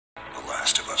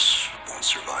last of us won't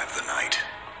survive the night.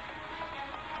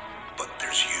 But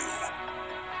there's you.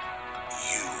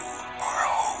 You are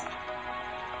hope.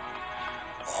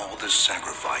 All this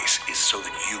sacrifice is so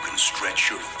that you can stretch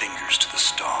your fingers to the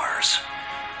stars.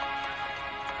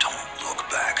 Don't look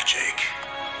back, Jake.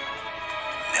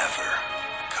 Never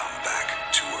come back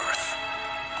to Earth.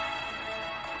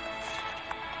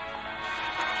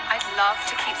 I'd love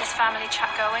to keep this family chat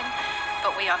going,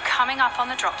 but we are coming up on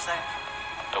the drop zone.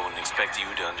 I wouldn't expect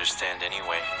you to understand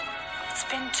anyway. It's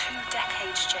been 2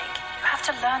 decades, Jake. You have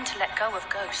to learn to let go of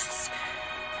ghosts.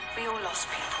 We all lost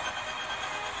people.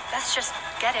 Let's just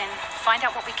get in, find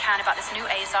out what we can about this new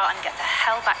Azar, and get the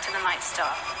hell back to the Night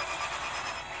Star.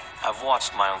 I've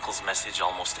watched my uncle's message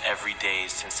almost every day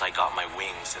since I got my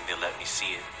wings and they let me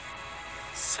see it.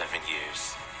 7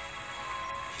 years.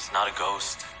 He's not a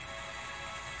ghost.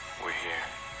 We're here.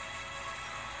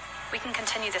 We can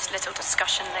continue this little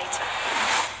discussion later.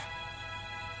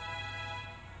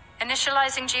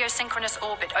 Initializing geosynchronous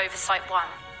orbit Oversight 1.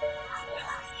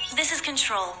 This is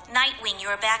Control. Nightwing, you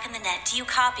are back in the net. Do you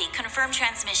copy? Confirm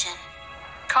transmission.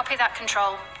 Copy that,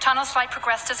 Control. Tunnel slide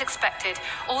progressed as expected.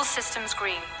 All systems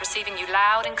green. Receiving you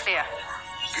loud and clear.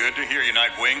 Good to hear you,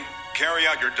 Nightwing. Carry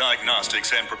out your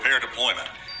diagnostics and prepare deployment.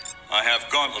 I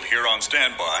have Gauntlet here on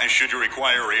standby should you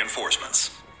require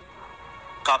reinforcements.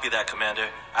 Copy that, Commander.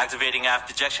 Activating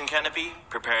aft ejection canopy,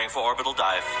 preparing for orbital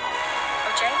dive.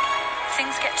 Oh, Jake, if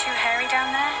things get too hairy down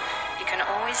there, you can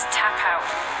always tap out.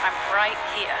 I'm right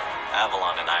here.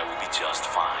 Avalon and I will be just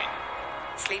fine.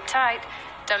 Sleep tight.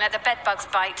 Don't let the bedbugs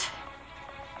bite.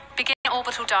 Begin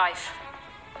orbital dive.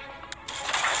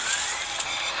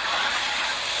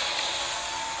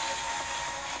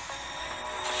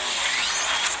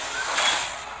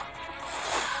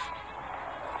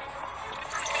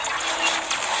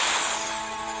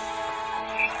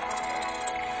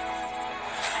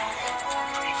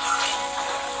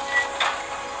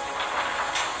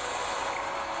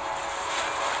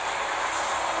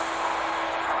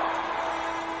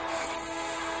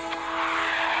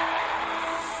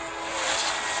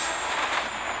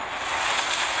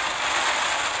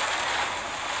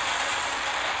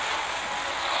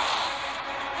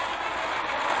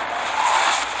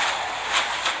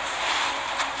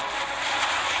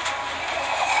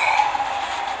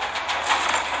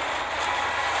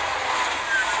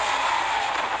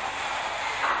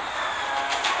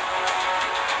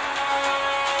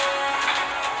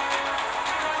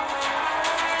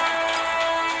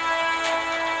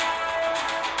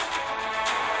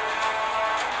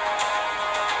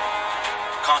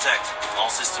 Contact. All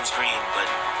systems green, but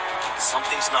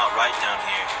something's not right down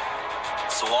here.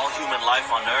 So all human life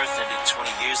on Earth ended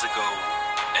 20 years ago,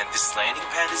 and this landing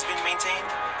pad has been maintained?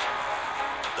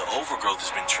 The overgrowth has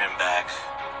been trimmed back.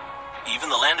 Even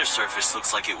the lander surface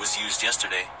looks like it was used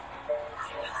yesterday.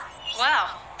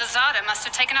 Wow, the Zada must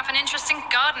have taken up an interest in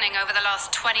gardening over the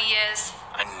last 20 years.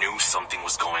 I knew something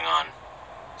was going on.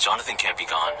 Jonathan can't be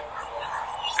gone.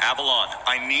 Avalon,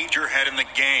 I need your head in the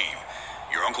game.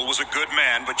 Your uncle was a good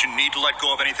man, but you need to let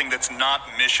go of anything that's not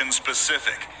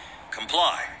mission-specific.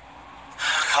 Comply.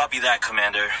 Copy that,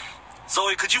 Commander.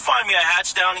 Zoe, could you find me a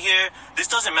hatch down here? This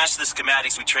doesn't match the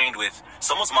schematics we trained with.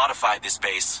 Someone's modified this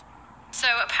base. So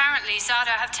apparently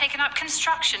Zada have taken up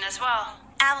construction as well.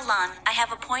 Avalon, I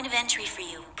have a point of entry for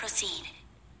you. Proceed.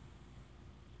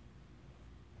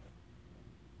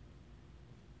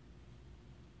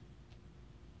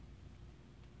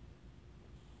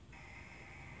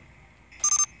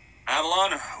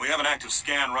 Avalon, we have an active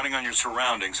scan running on your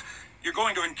surroundings. You're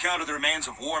going to encounter the remains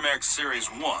of Warmax Series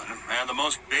 1 and the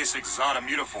most basic Zada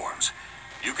mutaforms.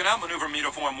 You can outmaneuver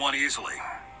Mutaform 1 easily.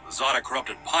 The Zada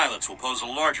corrupted pilots will pose a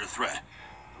larger threat.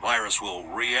 The virus will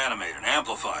reanimate and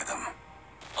amplify them.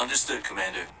 Understood,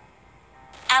 Commander.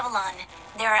 Avalon,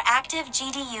 there are active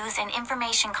GDUs and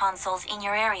information consoles in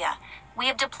your area. We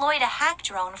have deployed a hack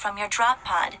drone from your drop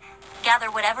pod.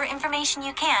 Gather whatever information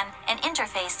you can and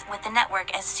interface with the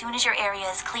network as soon as your area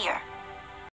is clear.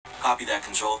 Copy that,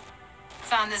 Control.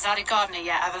 Found the Zada gardener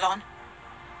yet, Avalon?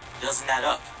 Doesn't add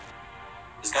up.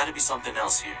 There's got to be something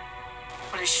else here.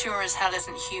 Well, it sure as hell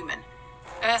isn't human.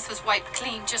 Earth was wiped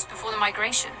clean just before the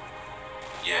migration.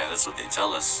 Yeah, that's what they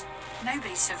tell us.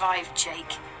 Nobody survived,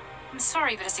 Jake. I'm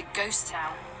sorry, but it's a ghost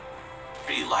town.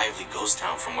 Pretty lively ghost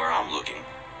town from where I'm looking.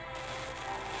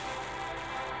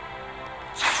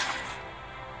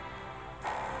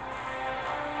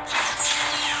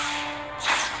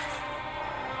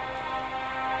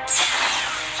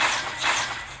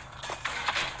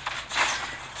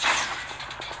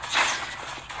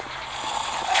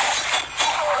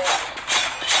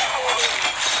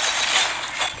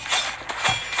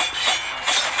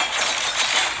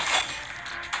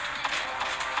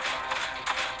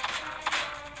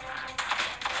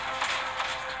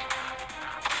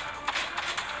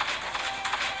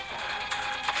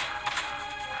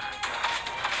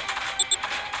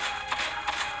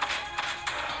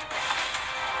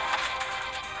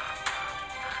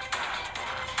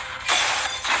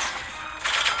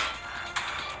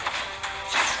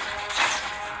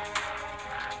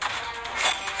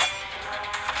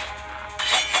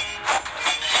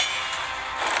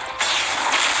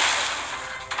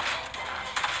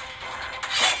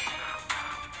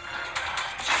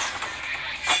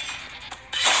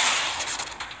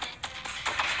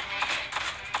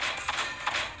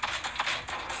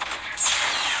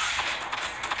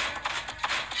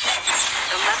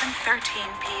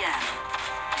 11:13 p.m.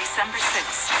 December 6,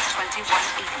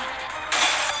 2180.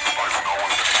 I've no one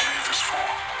to leave this for.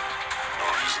 No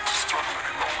reason to struggle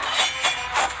any longer.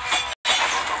 I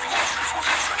don't have long before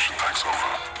the infection takes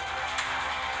over.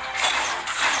 I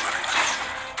don't feel anything.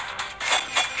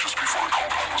 Just before the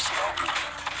compound was surrounded,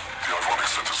 the Ironic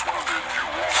sent us one of their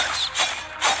new warnings.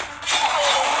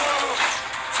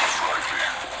 Fought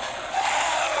bravely.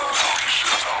 Now he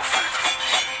shares our fate.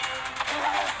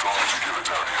 We'll all die together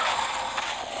down here.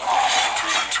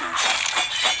 Turn into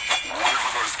whatever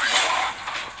those things are.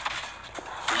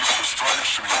 Things so strange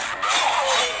to me even now.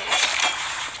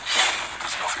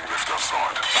 There's nothing left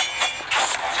outside. Just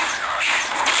smoldering ash.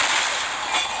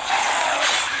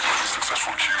 Fleet made a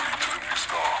successful Q-leap to the new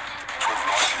star. 12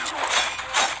 light years away.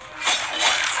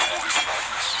 Away from all this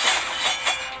madness.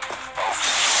 Our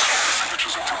fleet just track the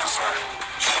signatures and do the same.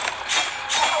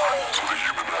 So the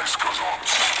human race goes on.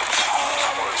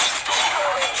 Someone else is done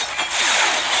here.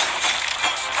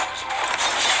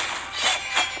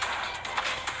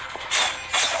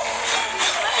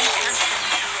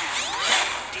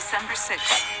 December 6,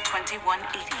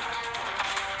 2180.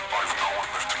 I've no one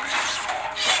left to leave this for.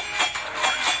 No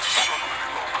reason to struggle any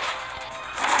longer.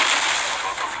 I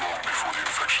don't have long before the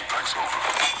infection takes over.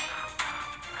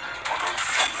 I don't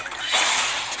feel anything.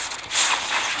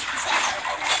 Just before the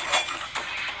compound was surrounded,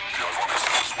 the Ironic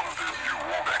sent us one of their new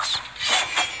warmechs.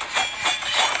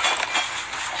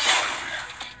 Fought bravely.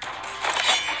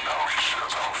 But now he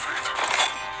shares our fate.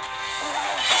 We'll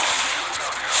all die together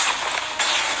down here.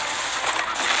 Turn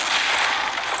into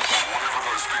whatever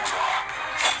those things are.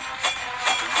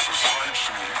 They look so strange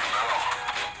to me even now.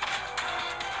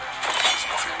 There's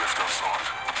nothing left outside.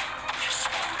 Just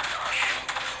smoldering ash.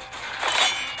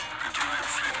 The Adrillian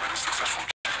fleet made a successful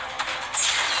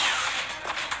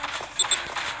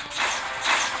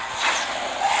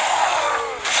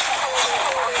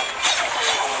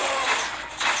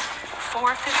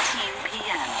 4:15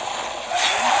 p.m.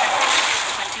 June 2nd,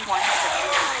 2179.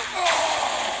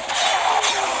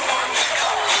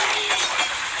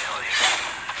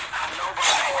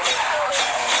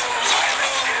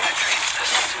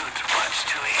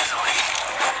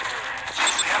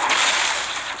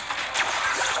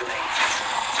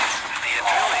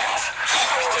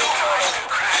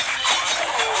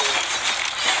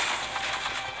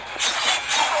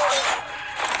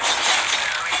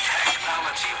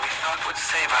 Would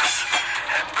save us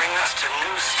and bring us to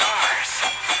new stars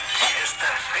is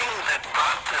the thing that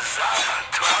brought the Zada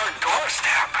to our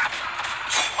doorstep.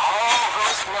 All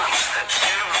those months that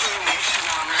every nation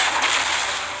on Earth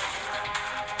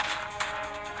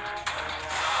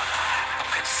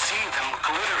could see them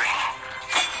glittering.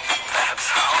 That's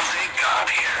how they got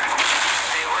here.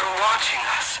 They were watching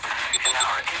us in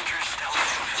our interstellar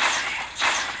infancy.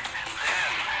 And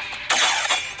then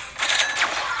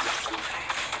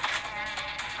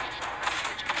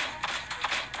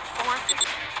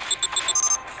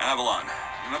Avalon,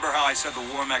 remember how I said the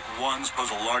Warmech 1s pose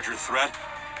a larger threat?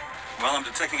 Well, I'm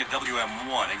detecting a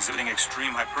WM1 exhibiting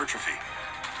extreme hypertrophy.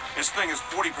 This thing is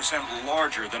 40%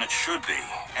 larger than it should be,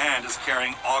 and is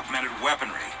carrying augmented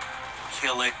weaponry.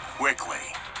 Kill it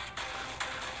quickly.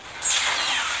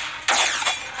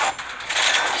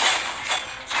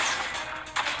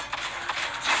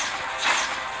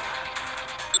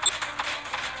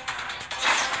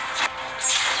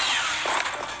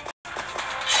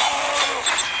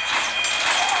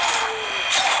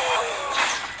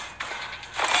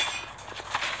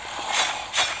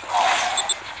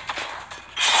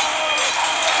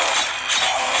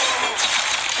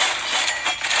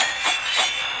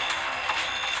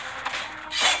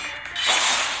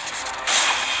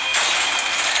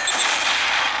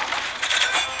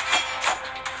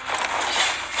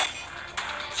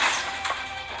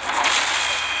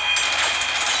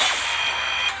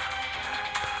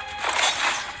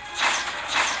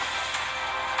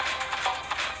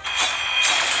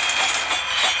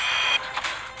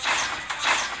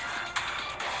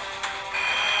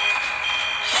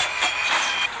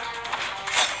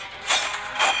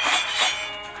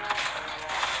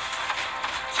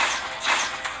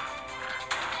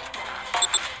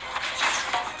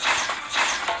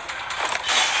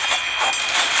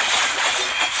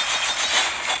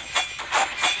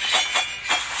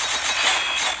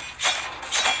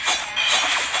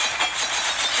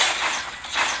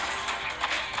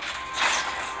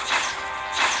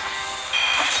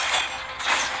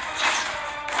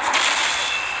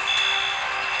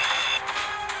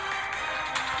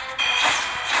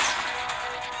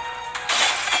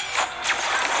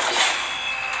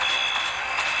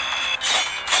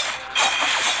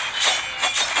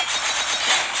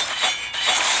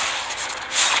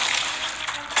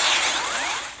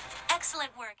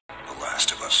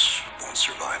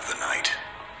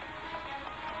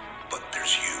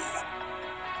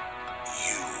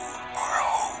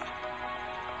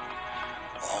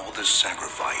 this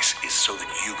sacrifice is so that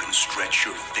you can stretch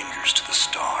your fingers to the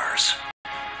stars.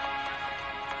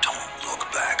 Don't look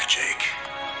back, Jake.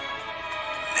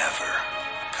 Never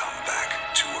come back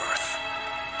to Earth.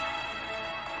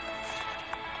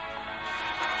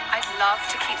 I'd love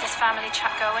to keep this family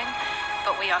chat going,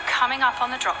 but we are coming up on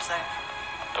the drop zone.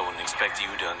 I wouldn't expect you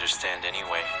to understand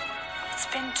anyway. It's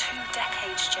been 2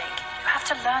 decades, Jake. You have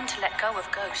to learn to let go of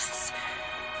ghosts.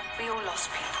 We all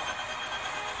lost people.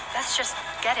 Let's just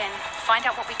get in, find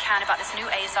out what we can about this new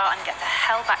Azar, and get the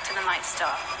hell back to the Night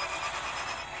Star.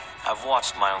 I've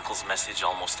watched my uncle's message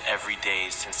almost every day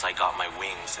since I got my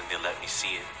wings and they let me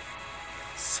see it.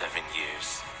 7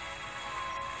 years.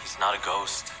 He's not a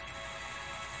ghost.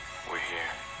 We're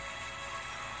here.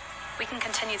 We can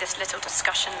continue this little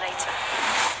discussion later.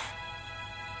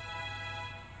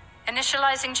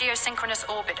 Initializing geosynchronous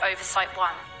orbit over Site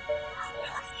 1.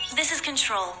 This is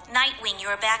Control. Nightwing, you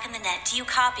are back in the net. Do you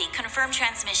copy? Confirm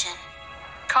transmission.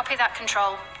 Copy that,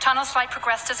 Control. Tunnel flight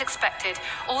progressed as expected.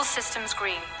 All systems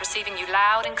green. Receiving you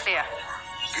loud and clear.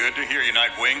 Good to hear you,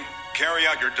 Nightwing. Carry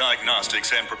out your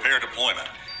diagnostics and prepare deployment.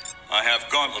 I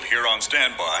have Gauntlet here on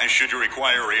standby should you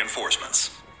require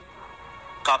reinforcements.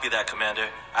 Copy that, Commander.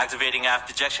 Activating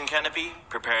aft ejection canopy,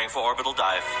 preparing for orbital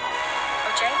dive.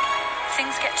 Oh, Jake, if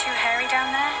things get too hairy down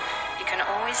there, you can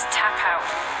always tap out.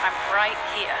 I'm right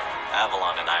here.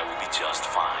 Avalon and I will be just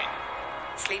fine.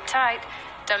 Sleep tight.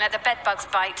 Don't let the bedbugs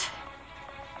bite.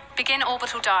 Begin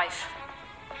orbital dive.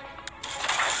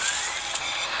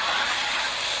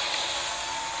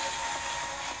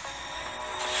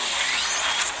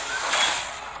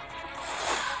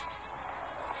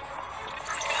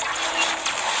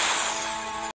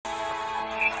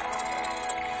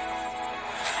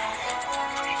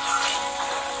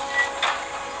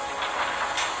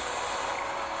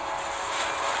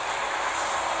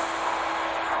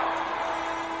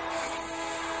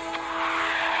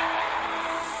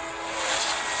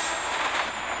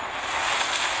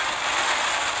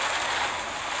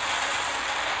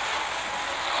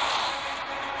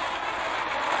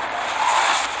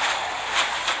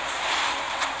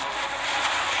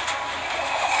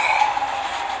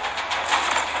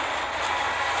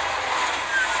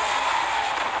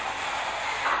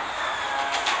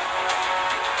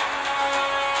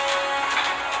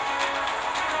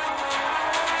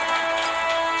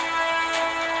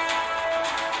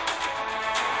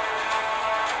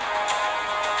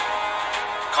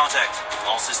 Contact.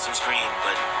 All systems green,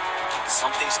 but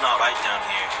something's not right down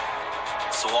here.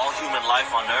 So all human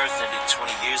life on Earth ended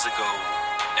 20 years ago,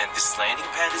 and this landing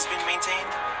pad has been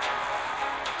maintained?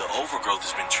 The overgrowth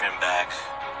has been trimmed back.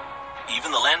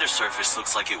 Even the lander surface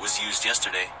looks like it was used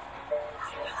yesterday.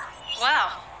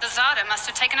 Wow, the Zada must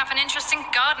have taken up an interest in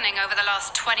gardening over the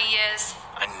last 20 years.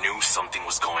 I knew something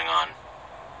was going on.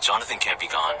 Jonathan can't be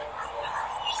gone.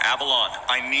 Avalon,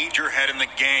 I need your head in the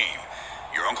game.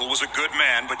 Your uncle was a good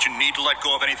man, but you need to let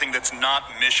go of anything that's not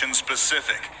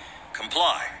mission-specific.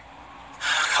 Comply.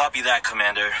 Copy that,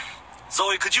 Commander.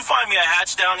 Zoe, could you find me a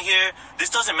hatch down here? This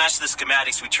doesn't match the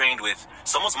schematics we trained with.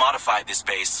 Someone's modified this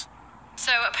base.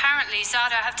 So apparently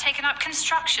Zada have taken up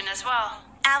construction as well.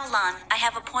 Avalon, I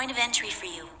have a point of entry for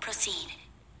you. Proceed.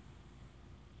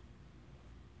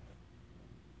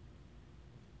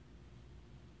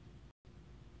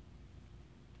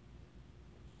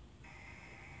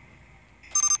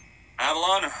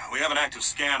 Avalon, we have an active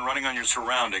scan running on your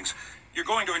surroundings. You're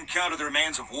going to encounter the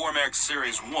remains of Warmech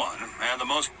Series 1 and the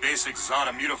most basic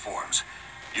Zada mutaforms.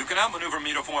 You can outmaneuver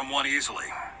Mutaform 1 easily.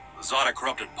 The Zada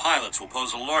corrupted pilots will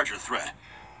pose a larger threat.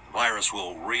 The virus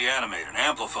will reanimate and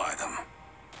amplify them.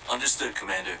 Understood,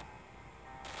 Commander.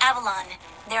 Avalon,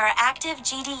 there are active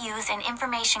GDUs and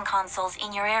information consoles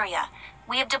in your area.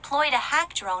 We have deployed a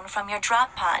hack drone from your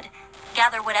drop pod.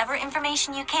 Gather whatever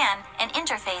information you can and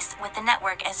interface with the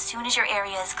network as soon as your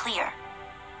area is clear.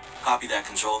 Copy that,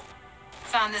 Control.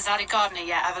 Found the Zada gardener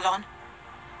yet, Avalon?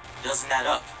 Doesn't add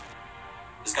up.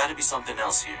 There's gotta be something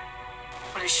else here.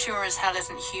 Well, it sure as hell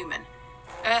isn't human.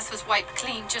 Earth was wiped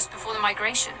clean just before the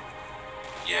migration.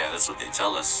 Yeah, that's what they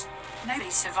tell us. Nobody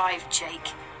survived,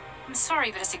 Jake. I'm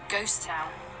sorry, but it's a ghost town.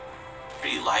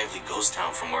 Pretty lively ghost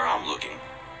town from where I'm looking.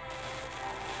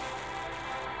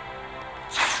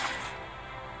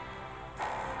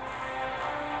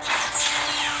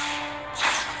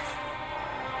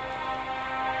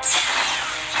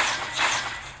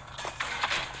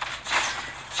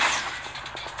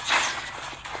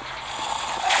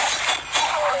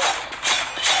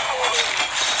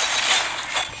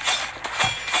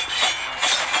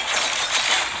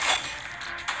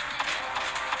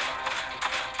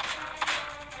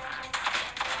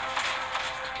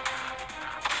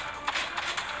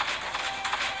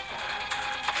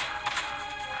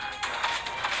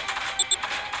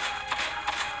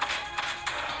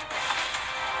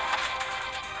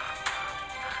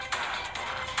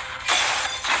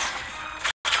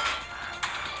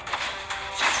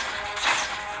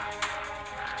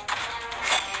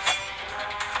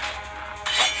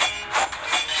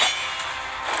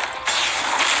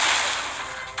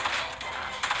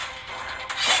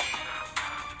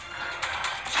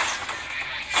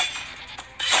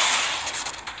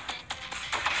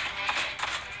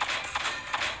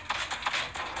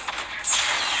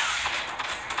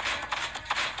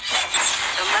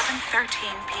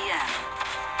 p.m.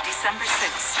 December 6,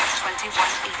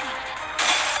 2180.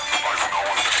 I've no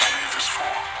one left to leave this for.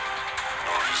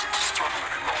 No reason to struggle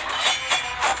any longer.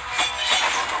 I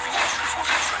don't have long before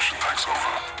the infection takes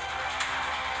over.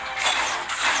 I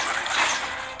don't feel anything.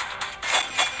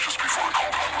 Just before the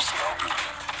compound was surrounded,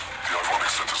 the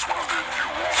Ironic sent us one of their new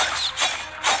warnings.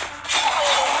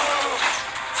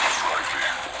 Fought bravely.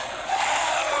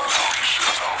 Now he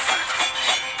shares our fate.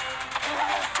 We'll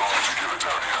all die together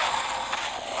down here.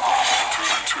 Turn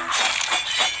into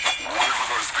whatever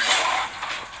those things are.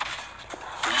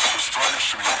 They look so strange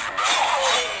to me even now.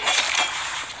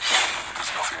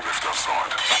 There's nothing left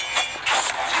outside. Just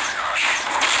smoldering ash.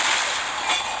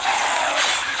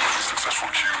 Fleet made a successful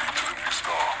Q-leap to the new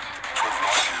star. 12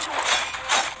 light years away.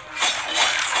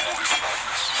 Away from all this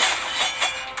madness.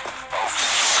 Our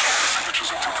future signatures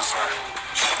are still the same.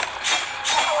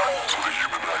 So the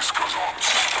human race goes on.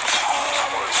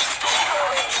 Someone else is done.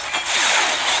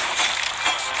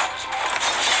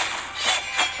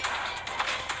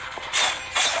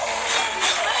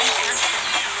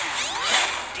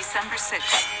 December 6,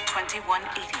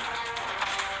 2180.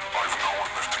 I've no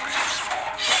one left to leave this for.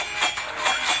 No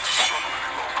reason to struggle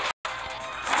any longer.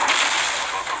 I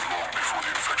don't have long before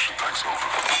the infection takes over.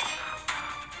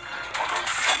 I don't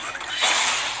feel anything.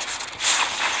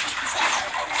 Just before the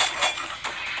compound was surrounded,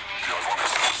 the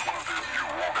Ironic sent us one of their new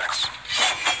warmechs.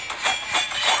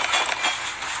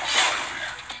 Fought bravely.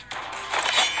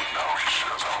 But now he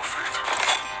shares our fate.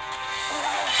 We'll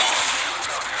all die together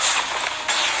down here.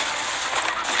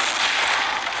 Turn into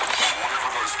whatever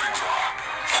those things are.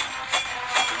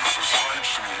 They look so strange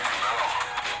to me even now.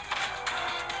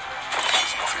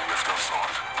 There's nothing left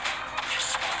outside. Just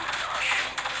smoldering ash.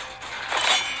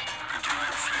 The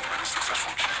Adrillian fleet made a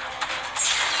successful Q.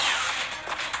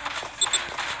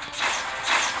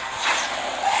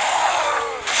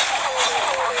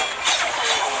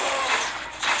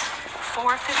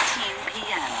 4:15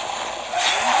 p.m.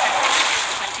 June 2nd,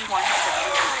 2179.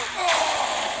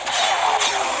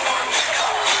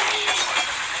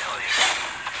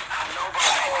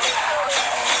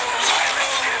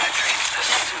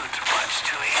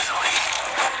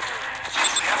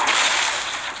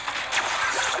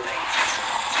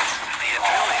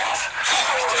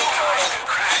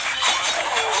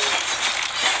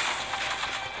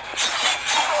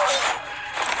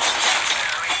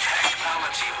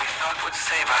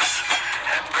 Save us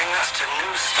and bring us to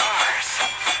new stars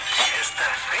is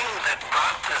the thing that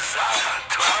brought the Zada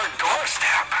to our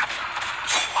doorstep.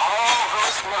 All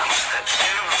those months that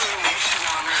every nation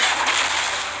on Earth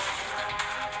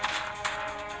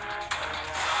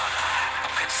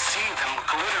could see them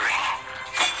glittering.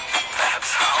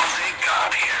 That's how they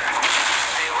got here.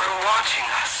 They were watching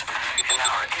us in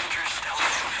our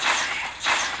interstellar infancy.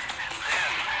 And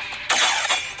then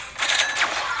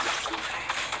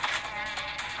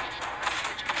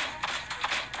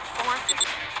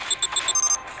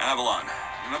Avalon,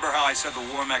 remember how I said the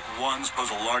Warmech 1s pose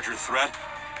a larger threat?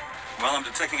 Well, I'm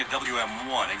detecting a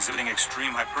WM1 exhibiting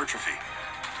extreme hypertrophy.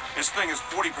 This thing is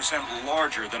 40%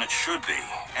 larger than it should be,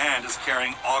 and is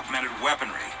carrying augmented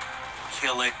weaponry.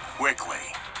 Kill it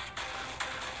quickly.